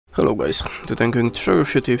Hello guys, today I'm going to show you a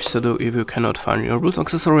few tips to do if you cannot find your Bluetooth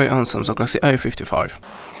accessory on SAMSUNG Galaxy A55.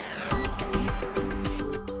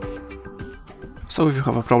 So if you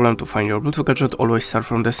have a problem to find your Bluetooth gadget, always start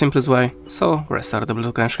from the simplest way. So restart the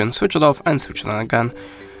Bluetooth connection, switch it off and switch it on again.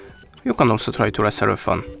 You can also try to restart with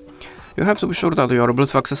phone. You have to be sure that your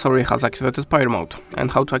Bluetooth accessory has activated pair mode,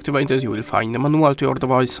 and how to activate it you will find the manual to your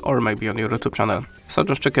device or maybe on your YouTube channel. So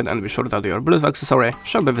just check it and be sure that your Bluetooth accessory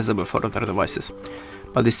should be visible for other devices.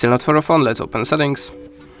 But it's still not for a phone. Let's open settings.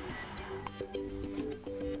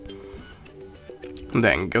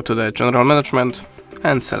 Then go to the general management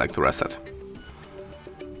and select reset.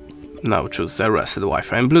 Now choose the reset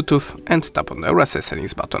Wi-Fi and Bluetooth and tap on the reset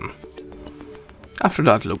settings button. After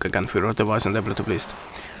that, look again for your device on the Bluetooth list.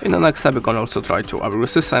 In the next step, you can also try to upgrade the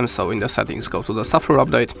system, so in the settings go to the software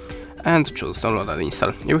update and choose download and install.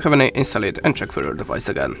 If you haven't installed it, and check for your device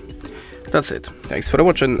again. That's it. Thanks for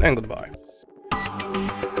watching and goodbye.